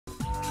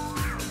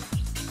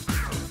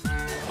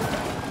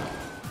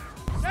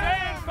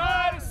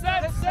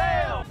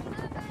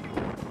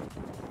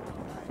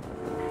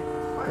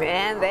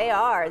And they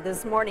are.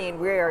 This morning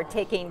we are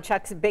taking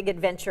Chuck's big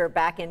adventure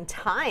back in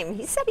time.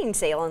 He's setting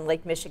sail in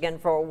Lake Michigan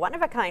for a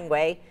one-of-a-kind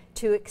way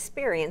to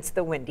experience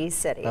the Windy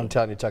City. I'm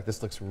telling you, Chuck,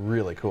 this looks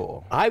really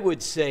cool. I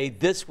would say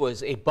this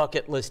was a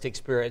bucket list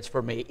experience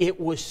for me. It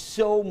was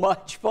so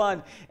much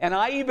fun, and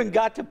I even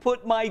got to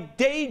put my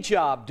day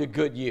job to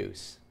good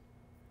use.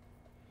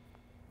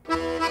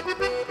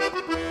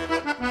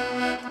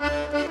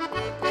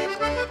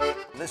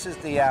 This is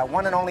the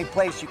one and only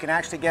place you can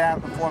actually get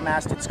out in a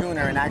four-masted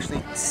schooner and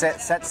actually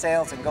set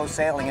sails and go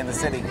sailing in the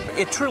city.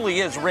 It truly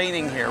is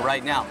raining here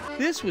right now.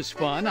 This was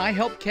fun. I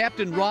helped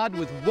Captain Rod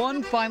with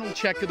one final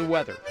check of the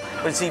weather.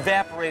 But it's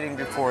evaporating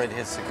before it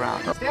hits the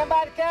ground. Stand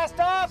by to cast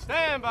off.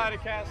 Stand by to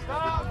cast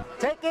off.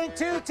 Taking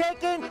two,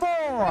 taking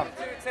four.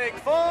 Take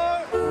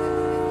four.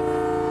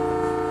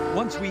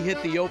 Once we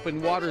hit the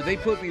open water, they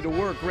put me to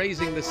work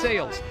raising the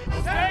sails.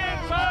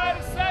 Stand by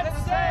to set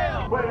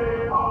sail.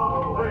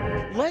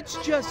 Let's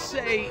just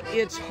say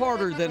it's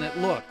harder than it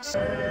looks.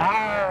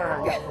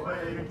 And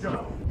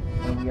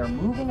we are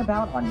moving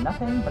about on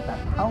nothing but the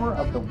power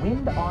of the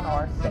wind on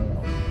our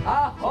sails.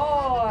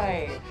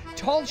 Ahoy!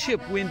 Tall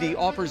Ship Windy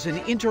offers an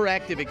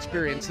interactive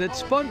experience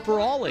that's fun for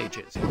all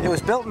ages. It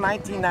was built in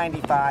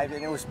 1995,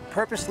 and it was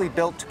purposely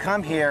built to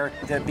come here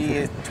to be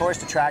a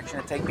tourist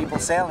attraction to take people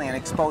sailing and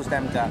expose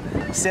them to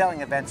sailing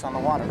events on the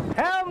water.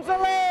 Helms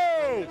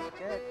alee!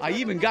 I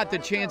even got the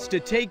chance to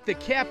take the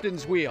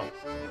captain's wheel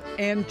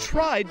and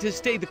tried to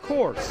stay the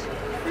course.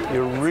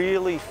 You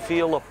really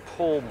feel a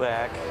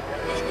pullback,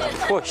 a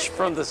push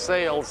from the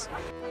sails.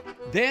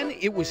 Then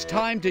it was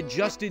time to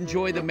just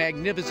enjoy the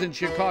magnificent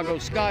Chicago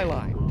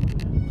skyline.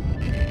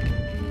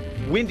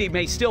 Windy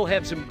may still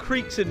have some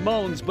creaks and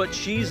moans, but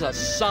she's a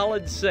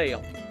solid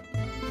sail.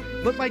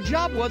 But my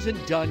job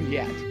wasn't done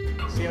yet.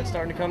 See how it's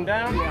starting to come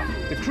down?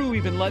 The crew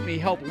even let me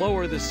help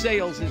lower the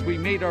sails as we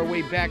made our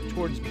way back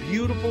towards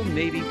beautiful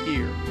Navy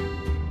Pier.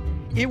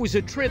 It was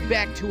a trip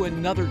back to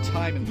another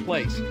time and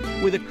place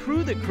with a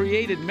crew that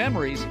created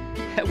memories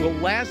that will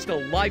last a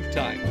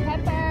lifetime.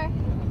 Pepper,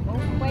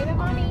 wave at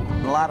mommy.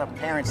 A lot of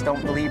parents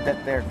don't believe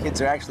that their kids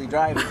are actually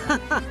driving.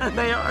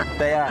 They are.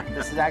 They are.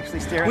 This is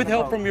actually steering With the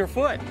help boat. from your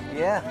foot.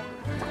 Yeah.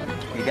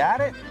 You got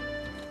it?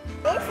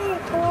 Isn't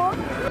it cool?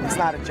 It's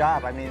not a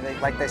job. I mean,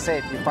 like they say,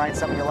 if you find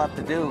something you love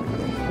to do,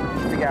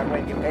 you figure out a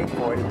way to get paid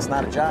for it. It's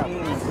not a job.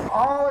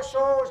 All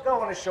ashore is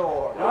going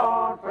ashore.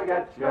 Don't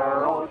forget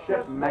your old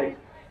shipmate.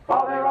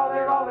 Rolly, rolly,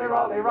 rolly,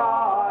 rolly,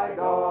 Rido.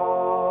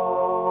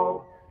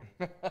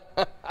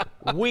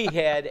 We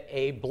had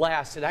a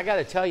blast, and I got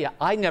to tell you,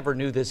 I never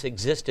knew this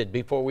existed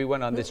before we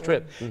went on this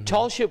trip.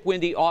 Tall Ship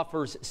Windy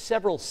offers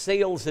several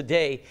sails a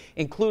day,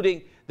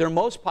 including their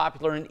most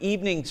popular an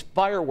evening's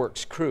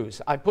fireworks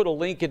cruise. I put a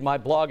link in my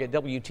blog at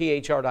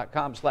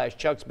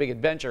WTHR.com/Chuck's Big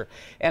Adventure.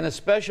 And a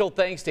special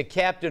thanks to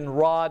Captain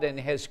Rod and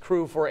his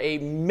crew for a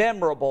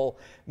memorable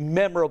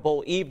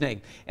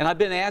evening. And I've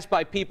been asked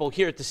by people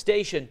here at the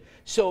station,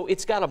 so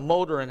it's got a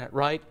motor in it,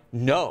 right?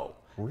 No.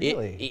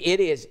 Really?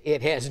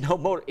 It has no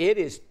motor. It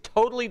is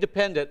totally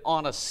dependent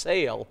on a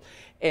sail,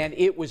 and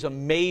it was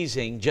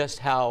amazing just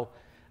how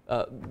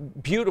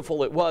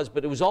beautiful it was,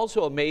 but it was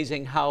also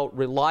amazing how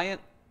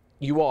reliant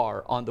you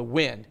are on the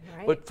wind.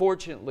 Right. But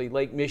fortunately,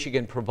 Lake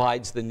Michigan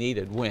provides the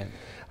needed wind.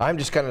 I'm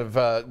just kind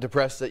of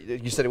depressed that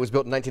you said it was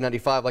built in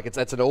 1995, like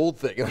that's an old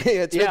thing.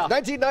 It's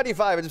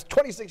 1995, it's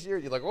 26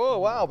 years. You're like, whoa,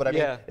 wow, but I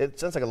mean, it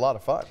sounds like a lot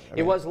of fun.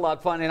 It was a lot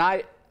of fun, and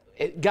I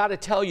got to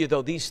tell you,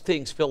 though, these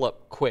things fill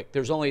up quick.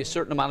 There's only a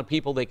certain amount of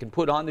people they can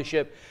put on the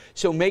ship,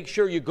 so make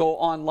sure you go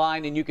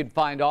online and you can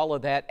find all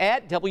of that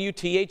at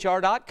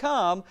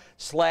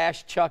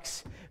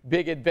WTHR.com/Chuck's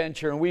Big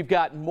Adventure. And we've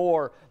got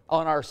more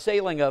on our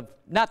sailing of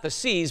not the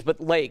seas,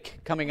 but lake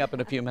coming up in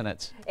a few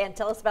minutes. And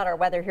tell us about our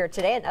weather here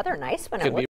today. Another nice one.